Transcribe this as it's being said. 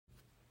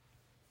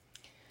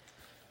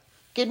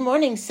Good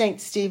morning, St.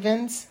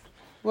 Stephen's.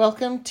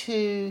 Welcome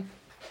to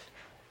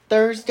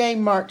Thursday,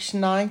 March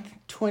 9th,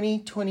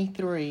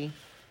 2023,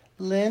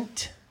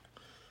 Lent.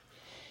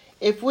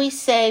 If we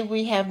say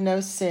we have no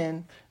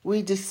sin,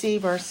 we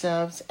deceive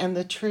ourselves and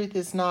the truth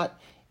is not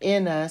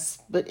in us.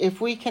 But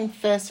if we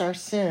confess our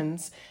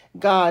sins,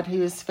 God,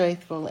 who is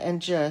faithful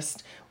and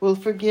just, will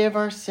forgive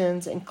our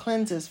sins and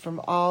cleanse us from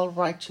all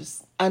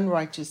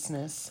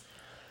unrighteousness.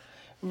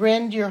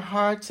 Rend your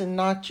hearts and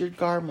not your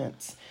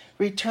garments.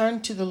 Return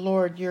to the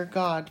Lord your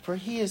God, for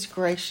he is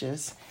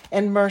gracious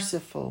and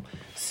merciful,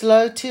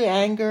 slow to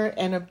anger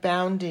and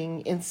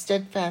abounding in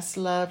steadfast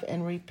love,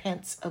 and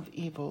repents of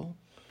evil.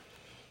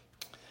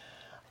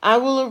 I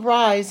will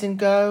arise and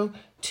go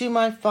to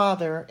my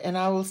father, and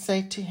I will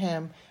say to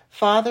him,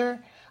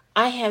 Father,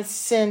 I have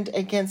sinned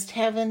against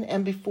heaven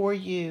and before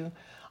you.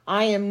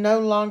 I am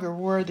no longer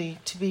worthy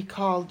to be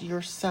called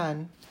your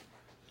son.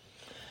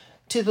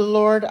 To the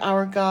Lord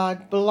our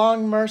God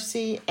belong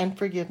mercy and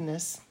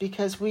forgiveness,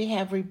 because we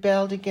have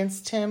rebelled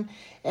against him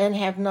and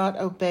have not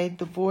obeyed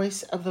the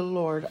voice of the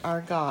Lord our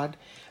God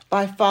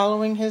by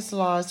following his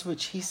laws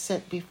which he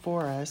set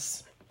before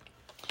us.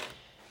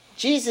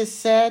 Jesus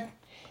said,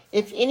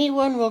 If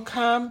anyone will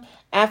come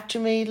after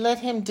me, let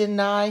him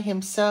deny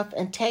himself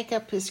and take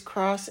up his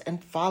cross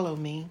and follow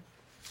me.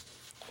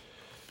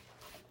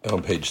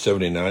 On page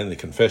 79, the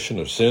Confession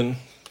of Sin.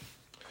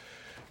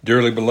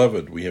 Dearly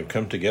beloved, we have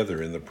come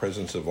together in the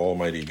presence of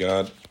Almighty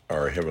God,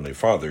 our Heavenly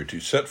Father,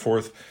 to set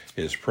forth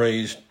his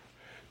praise,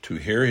 to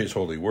hear his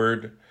holy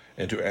word,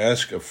 and to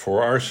ask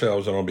for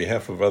ourselves and on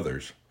behalf of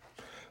others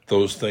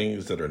those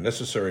things that are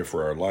necessary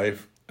for our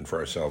life and for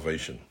our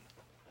salvation.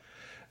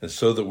 And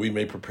so that we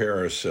may prepare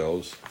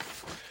ourselves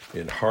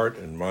in heart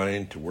and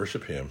mind to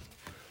worship him,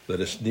 let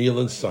us kneel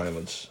in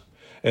silence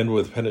and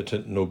with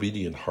penitent and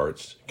obedient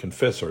hearts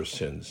confess our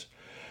sins,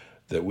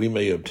 that we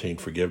may obtain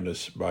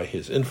forgiveness by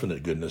his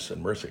infinite goodness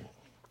and mercy.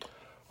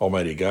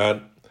 Almighty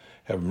God,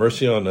 have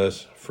mercy on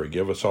us,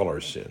 forgive us all our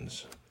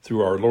sins.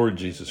 Through our Lord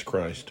Jesus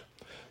Christ,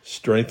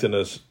 strengthen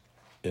us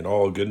in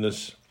all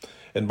goodness,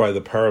 and by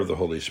the power of the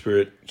Holy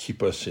Spirit,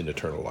 keep us in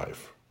eternal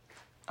life.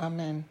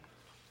 Amen.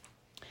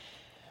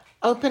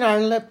 Open our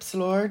lips,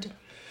 Lord,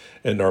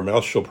 and our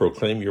mouth shall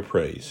proclaim your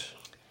praise.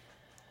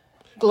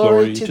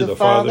 Glory to the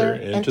Father,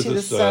 and to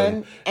the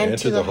Son, and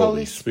to the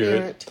Holy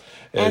Spirit,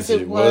 as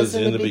it was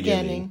in the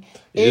beginning,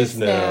 is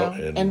now,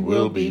 and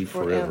will be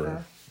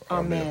forever.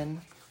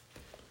 Amen.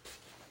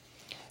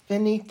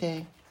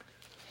 Venite.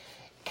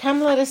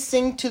 Come, let us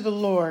sing to the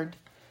Lord.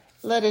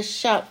 Let us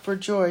shout for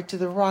joy to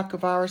the rock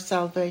of our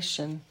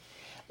salvation.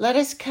 Let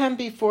us come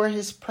before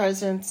his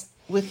presence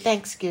with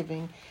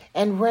thanksgiving,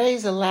 and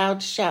raise a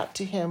loud shout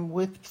to him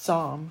with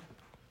psalm.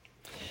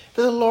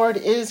 For the Lord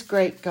is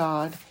great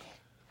God,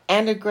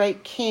 and a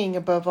great King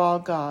above all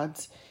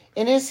gods.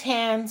 In his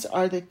hands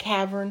are the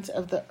caverns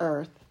of the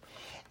earth,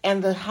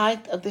 and the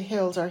height of the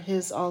hills are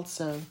his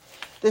also.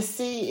 The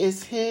sea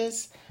is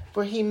his,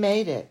 for he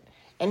made it,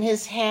 and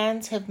his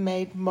hands have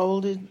made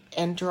molded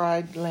and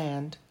dried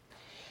land.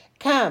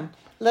 Come,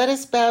 let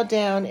us bow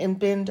down and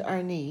bend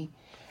our knee,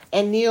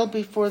 and kneel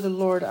before the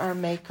Lord our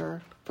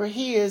Maker, for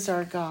he is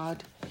our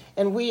God,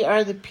 and we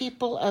are the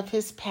people of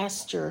his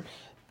pasture,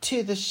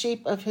 to the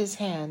sheep of his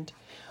hand.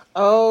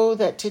 Oh,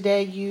 that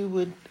today you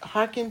would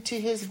hearken to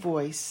his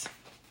voice.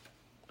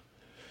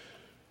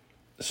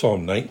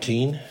 Psalm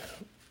 19,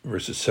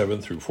 verses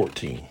 7 through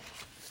 14,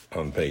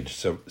 on page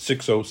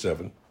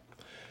 607.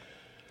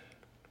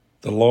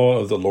 The law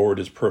of the Lord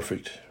is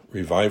perfect,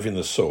 reviving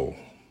the soul.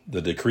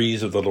 The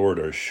decrees of the Lord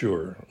are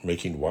sure,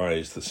 making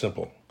wise the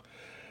simple.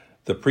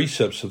 The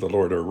precepts of the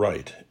Lord are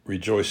right,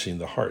 rejoicing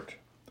the heart.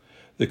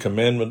 The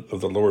commandment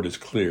of the Lord is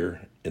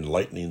clear,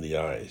 enlightening the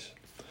eyes.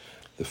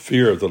 The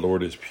fear of the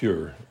Lord is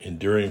pure,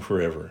 enduring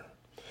forever.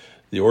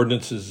 The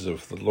ordinances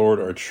of the Lord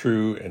are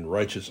true and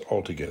righteous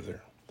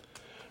altogether.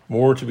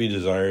 More to be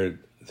desired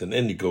than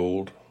any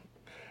gold,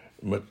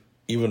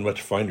 even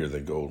much finer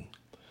than gold.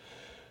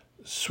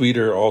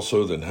 Sweeter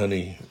also than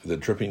honey, the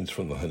drippings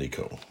from the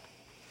honeycomb.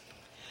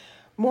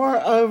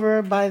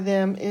 Moreover, by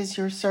them is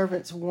your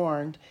servants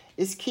warned,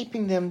 is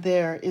keeping them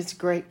there is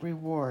great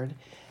reward.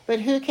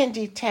 But who can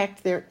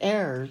detect their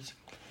errors?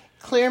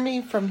 Clear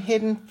me from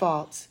hidden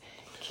faults.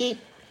 Keep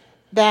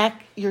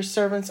back your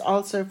servants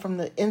also from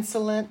the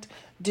insolent.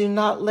 Do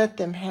not let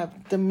them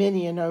have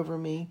dominion over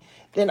me.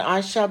 Then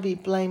I shall be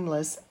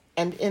blameless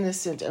and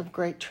innocent of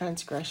great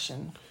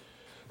transgression.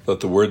 Let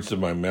the words of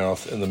my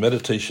mouth and the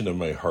meditation of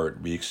my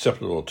heart be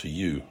acceptable to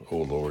you, O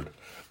Lord,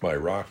 my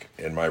rock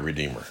and my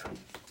redeemer.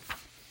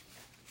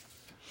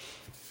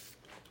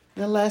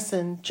 The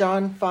lesson,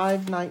 John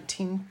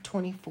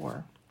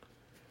 5:19-24.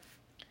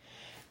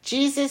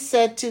 Jesus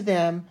said to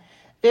them,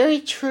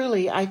 Very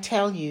truly I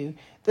tell you,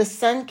 the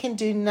Son can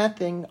do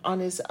nothing on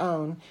his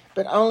own,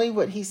 but only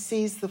what he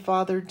sees the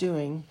Father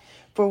doing.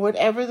 For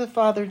whatever the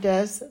Father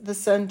does, the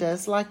Son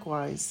does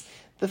likewise.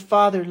 The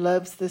Father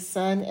loves the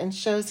Son and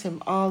shows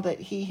him all that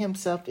he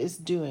himself is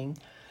doing,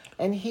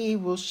 and he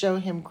will show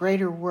him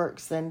greater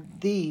works than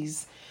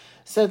these,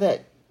 so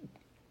that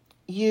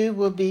you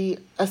will be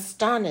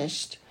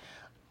astonished.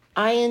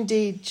 I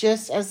indeed,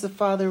 just as the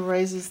Father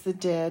raises the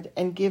dead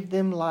and gives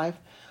them life,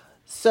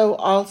 so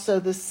also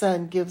the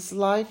Son gives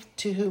life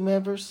to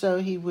whomever so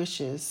he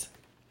wishes.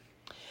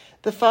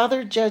 The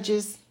Father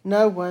judges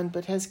no one,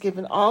 but has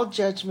given all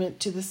judgment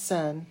to the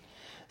Son,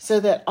 so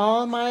that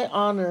all might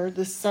honor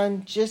the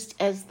Son just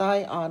as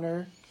they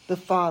honor the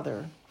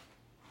Father.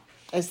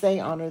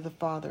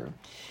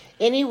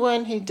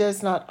 Anyone who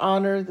does not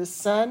honor the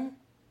Son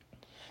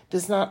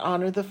does not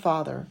honor the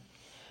Father,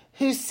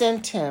 who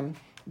sent him.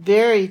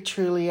 Very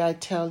truly I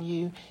tell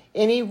you,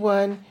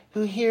 anyone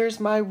who hears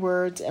my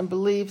words and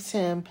believes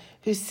him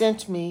who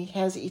sent me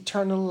has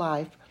eternal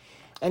life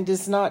and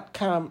does not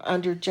come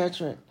under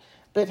judgment,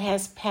 but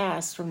has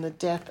passed from the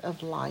death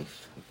of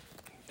life.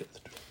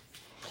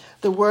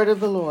 The word of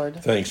the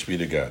Lord. Thanks be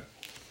to God.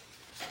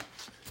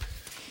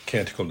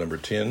 Canticle number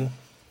 10,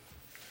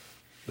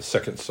 the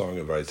second song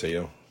of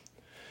Isaiah.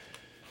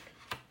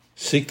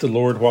 Seek the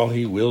Lord while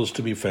he wills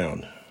to be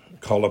found.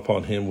 Call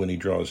upon him when he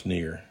draws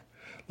near.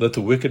 Let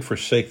the wicked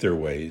forsake their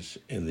ways,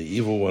 and the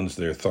evil ones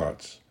their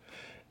thoughts.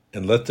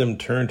 And let them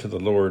turn to the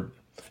Lord,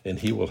 and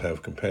he will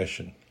have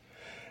compassion.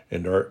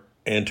 And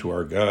to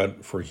our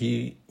God, for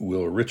he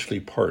will richly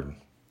pardon.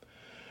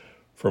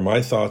 For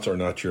my thoughts are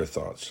not your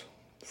thoughts,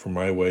 for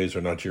my ways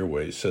are not your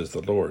ways, says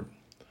the Lord.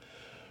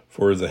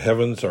 For the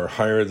heavens are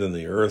higher than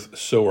the earth,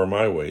 so are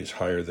my ways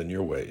higher than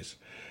your ways,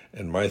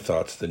 and my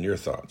thoughts than your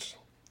thoughts.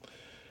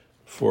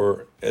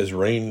 For as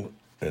rain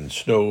and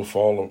snow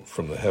fall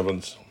from the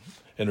heavens,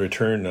 and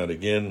return not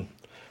again,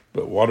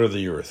 but water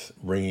the earth,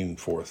 bringing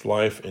forth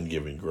life and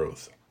giving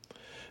growth,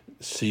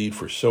 seed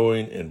for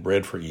sowing and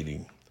bread for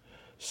eating,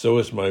 so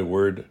is my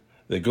word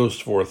that goes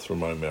forth from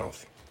my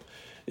mouth.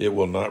 It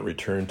will not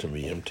return to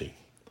me empty,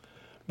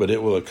 but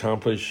it will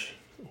accomplish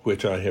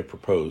which I have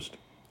proposed,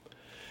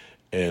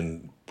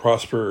 and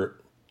prosper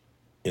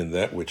in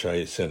that which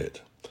I sent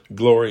it.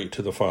 Glory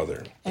to the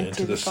Father, and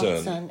to the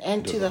Son,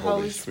 and to the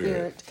Holy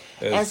Spirit,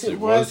 as it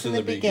was in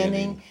the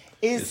beginning,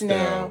 is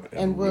now,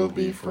 and will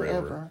be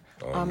forever.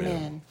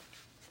 Amen.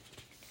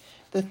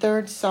 The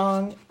third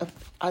song of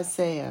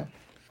Isaiah.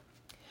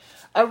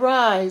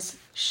 Arise,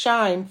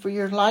 shine, for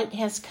your light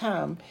has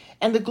come,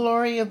 and the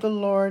glory of the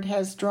Lord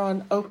has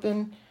drawn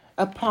open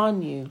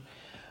upon you.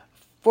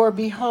 For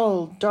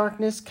behold,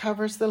 darkness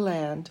covers the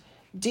land,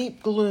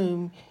 deep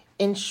gloom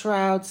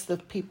enshrouds the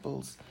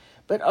peoples.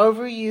 But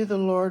over you the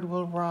Lord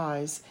will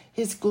rise.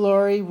 His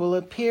glory will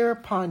appear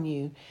upon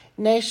you.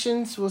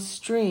 Nations will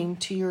stream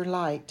to your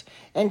light,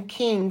 and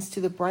kings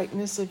to the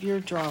brightness of your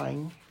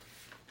drawing.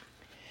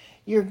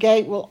 Your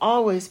gate will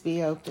always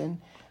be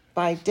open.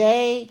 By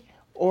day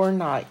or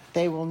night,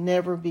 they will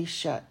never be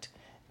shut.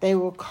 They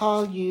will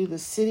call you the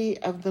city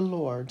of the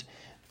Lord,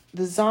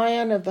 the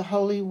Zion of the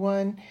Holy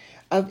One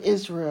of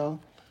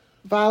Israel.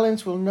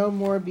 Violence will no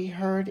more be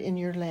heard in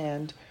your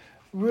land,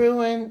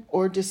 ruin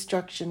or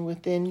destruction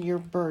within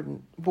your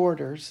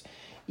borders.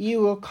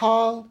 You will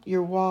call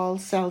your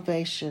walls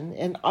salvation,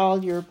 and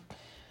all your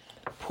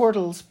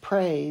portals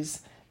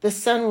praise. The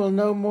sun will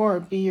no more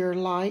be your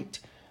light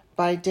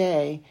by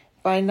day.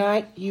 By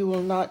night you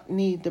will not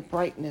need the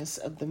brightness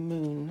of the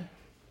moon.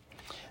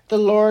 The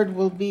Lord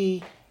will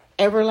be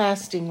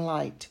everlasting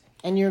light,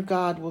 and your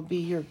God will be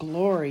your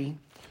glory.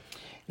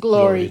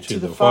 Glory to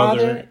the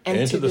Father,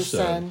 and to the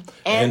Son,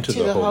 and to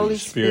the Holy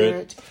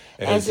Spirit,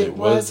 as it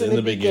was in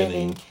the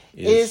beginning,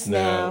 is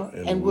now,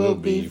 and will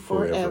be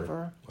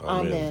forever.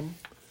 Amen.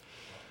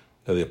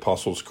 Now the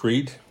Apostles'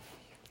 Creed.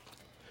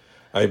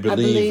 I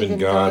believe in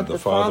God, the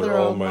Father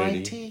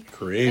Almighty,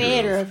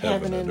 creator of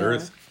heaven and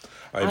earth.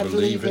 I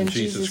believe in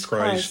Jesus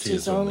Christ,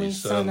 his only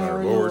Son,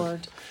 our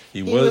Lord.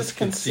 He was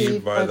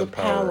conceived by the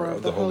power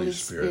of the Holy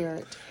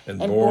Spirit, and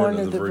born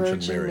of the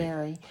Virgin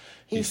Mary.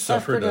 He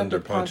suffered under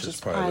Pontius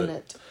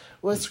Pilate,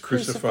 was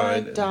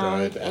crucified,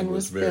 died, and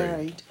was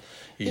buried.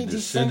 He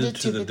descended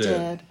to the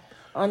dead.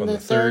 On the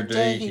third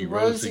day he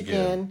rose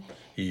again.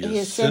 He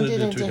ascended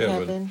into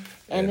heaven,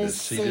 and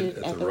is seated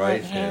at the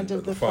right hand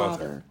of the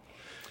Father.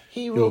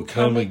 He will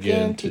come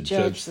again to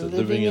judge the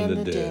living and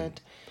the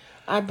dead.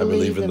 I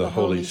believe in the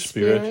Holy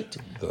Spirit,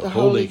 the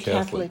Holy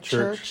Catholic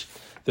Church,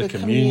 the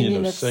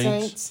communion of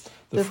saints,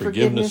 the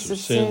forgiveness of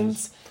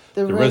sins,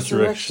 the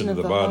resurrection of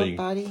the body,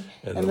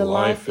 and the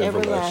life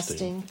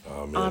everlasting.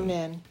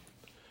 Amen.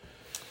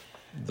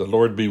 The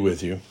Lord be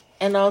with you.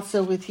 And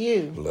also with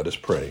you. Let us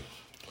pray.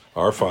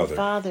 Our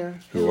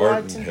Father, who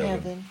art in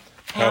heaven,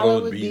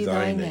 hallowed be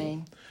thy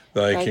name.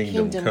 Thy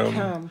kingdom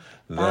come,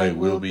 thy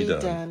will be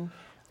done,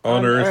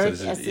 on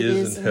earth as it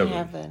is in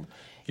heaven.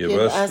 Give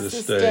us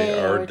this day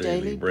our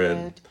daily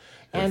bread,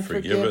 and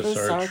forgive us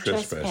our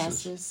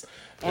trespasses,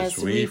 as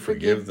we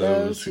forgive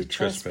those who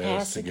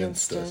trespass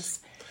against us.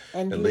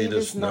 And lead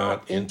us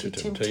not into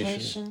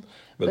temptation,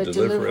 but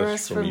deliver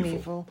us from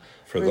evil.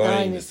 For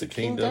thine is the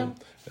kingdom,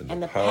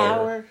 and the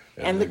power,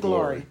 and the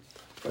glory,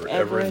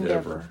 forever and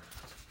ever.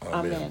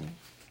 Amen.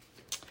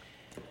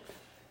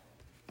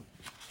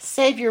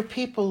 Save your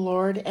people,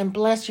 Lord, and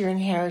bless your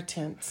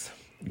inheritance.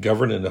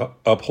 Govern and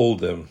uphold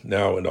them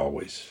now and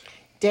always.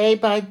 Day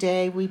by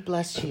day we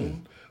bless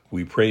you.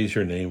 We praise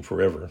your name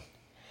forever.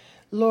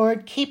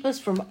 Lord, keep us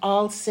from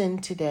all sin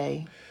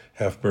today.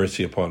 Have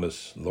mercy upon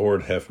us.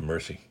 Lord, have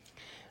mercy.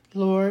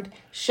 Lord,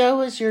 show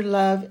us your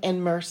love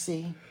and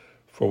mercy.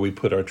 For we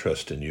put our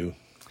trust in you.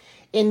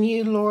 In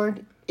you,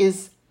 Lord,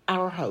 is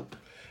our hope.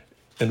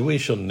 And we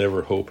shall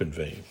never hope in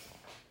vain.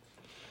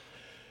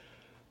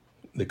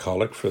 The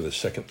Collect for the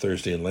second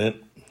Thursday in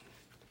Lent.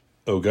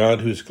 O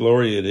God, whose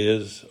glory it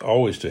is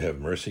always to have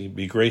mercy,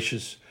 be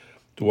gracious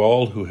to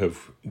all who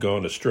have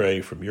gone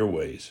astray from your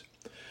ways,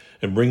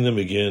 and bring them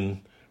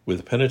again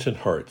with penitent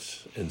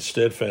hearts and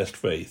steadfast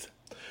faith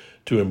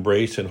to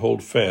embrace and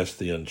hold fast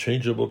the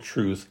unchangeable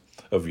truth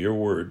of your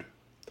word,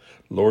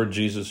 Lord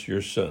Jesus,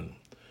 your Son,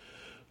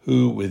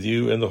 who with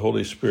you and the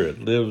Holy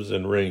Spirit lives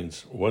and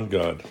reigns, one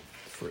God,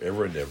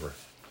 forever and ever.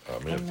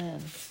 Amen.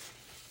 Amen.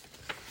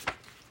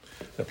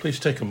 Now please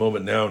take a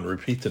moment now and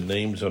repeat the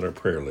names on our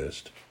prayer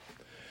list.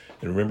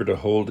 And remember to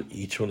hold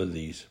each one of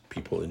these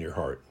people in your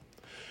heart.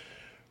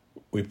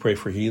 We pray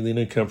for healing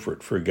and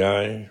comfort for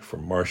Guy, for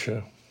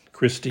Marcia,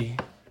 Christy,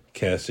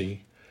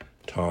 Cassie,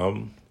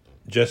 Tom,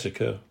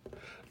 Jessica,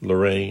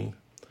 Lorraine,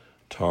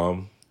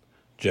 Tom,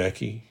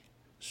 Jackie,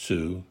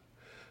 Sue,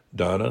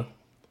 Donna,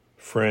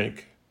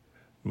 Frank,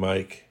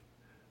 Mike,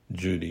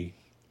 Judy,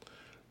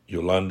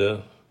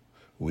 Yolanda,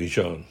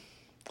 Wijan.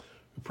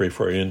 We pray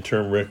for our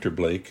interim rector,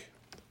 Blake,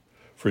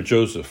 for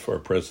Joseph, our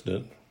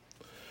president,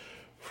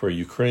 for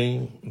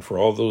Ukraine, and for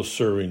all those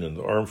serving in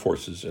the armed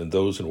forces and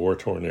those in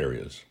war-torn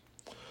areas,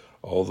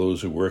 all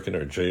those who work in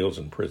our jails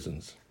and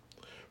prisons,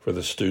 for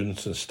the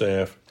students and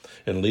staff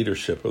and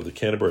leadership of the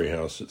Canterbury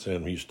House at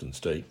Sam Houston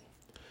State.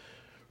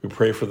 We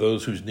pray for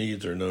those whose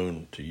needs are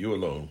known to you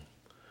alone,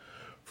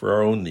 for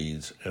our own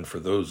needs, and for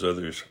those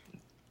others,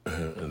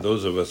 and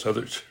those of us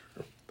others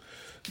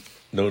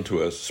known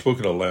to us,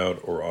 spoken aloud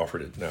or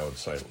offered it now and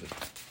silently.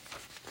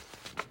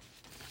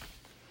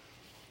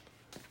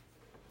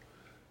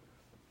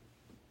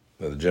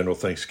 Now the general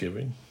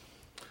thanksgiving.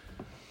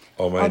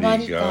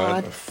 Almighty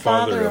God,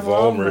 Father of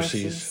all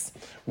mercies,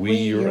 we,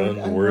 your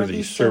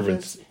unworthy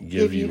servants,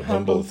 give you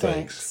humble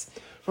thanks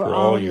for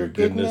all your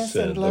goodness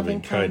and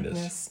loving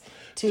kindness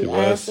to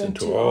us and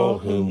to all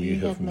whom you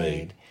have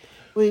made.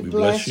 We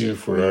bless you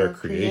for our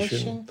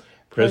creation,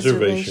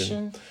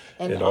 preservation,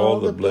 and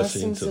all the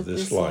blessings of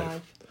this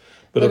life,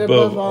 but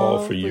above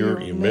all for your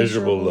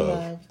immeasurable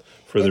love,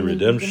 for the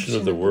redemption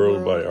of the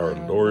world by our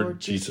Lord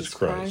Jesus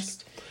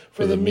Christ,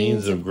 for the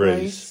means of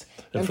grace,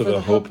 and for the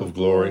hope of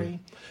glory.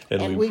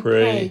 And we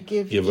pray,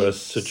 give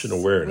us such an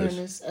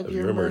awareness of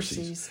your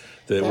mercies,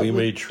 that we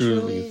may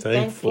truly,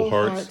 thankful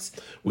hearts,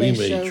 we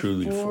may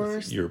truly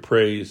your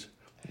praise,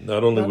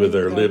 not only with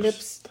our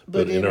lips,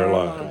 but in our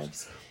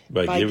lives,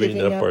 by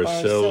giving up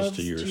ourselves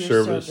to your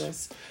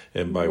service,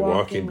 and by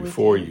walking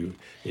before you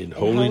in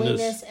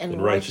holiness and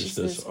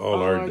righteousness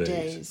all our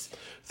days.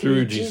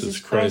 Through Jesus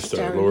Christ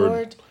our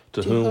Lord,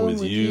 to whom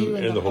with you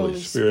and the Holy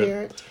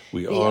Spirit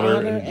we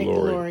honor and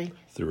glory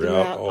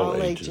throughout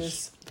all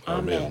ages.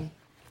 Amen.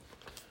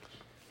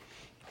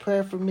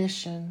 Prayer for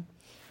mission.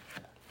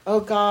 O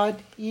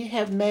God, you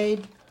have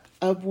made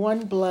of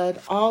one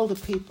blood all the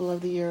people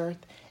of the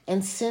earth,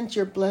 and sent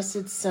your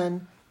blessed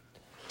Son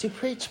to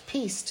preach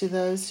peace to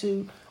those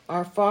who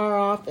are far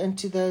off and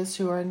to those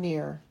who are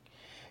near.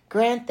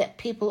 Grant that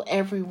people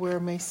everywhere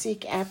may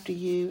seek after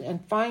you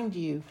and find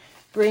you.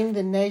 Bring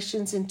the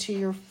nations into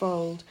your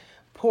fold.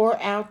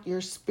 Pour out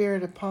your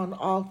Spirit upon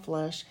all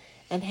flesh,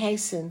 and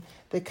hasten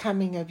the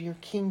coming of your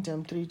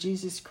kingdom through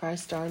Jesus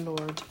Christ our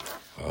Lord.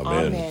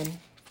 Amen. Amen.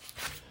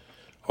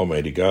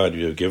 Almighty God,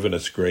 you have given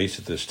us grace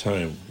at this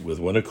time with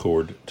one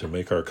accord to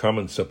make our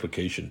common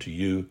supplication to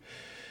you,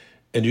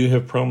 and you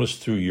have promised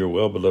through your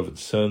well-beloved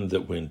Son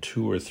that when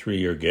 2 or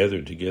 3 are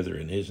gathered together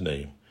in his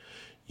name,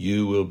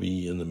 you will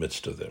be in the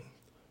midst of them.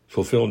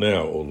 Fulfill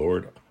now, O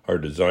Lord, our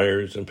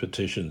desires and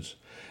petitions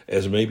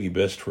as may be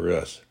best for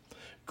us,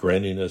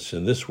 granting us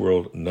in this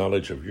world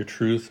knowledge of your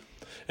truth,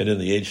 and in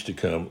the age to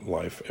come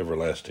life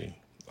everlasting.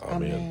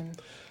 Amen.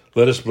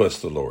 Let us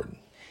bless the Lord.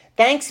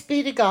 Thanks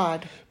be to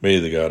God. May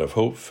the God of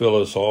hope fill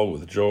us all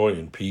with joy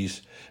and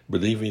peace,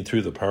 believing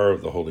through the power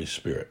of the Holy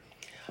Spirit.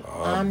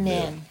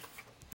 Amen.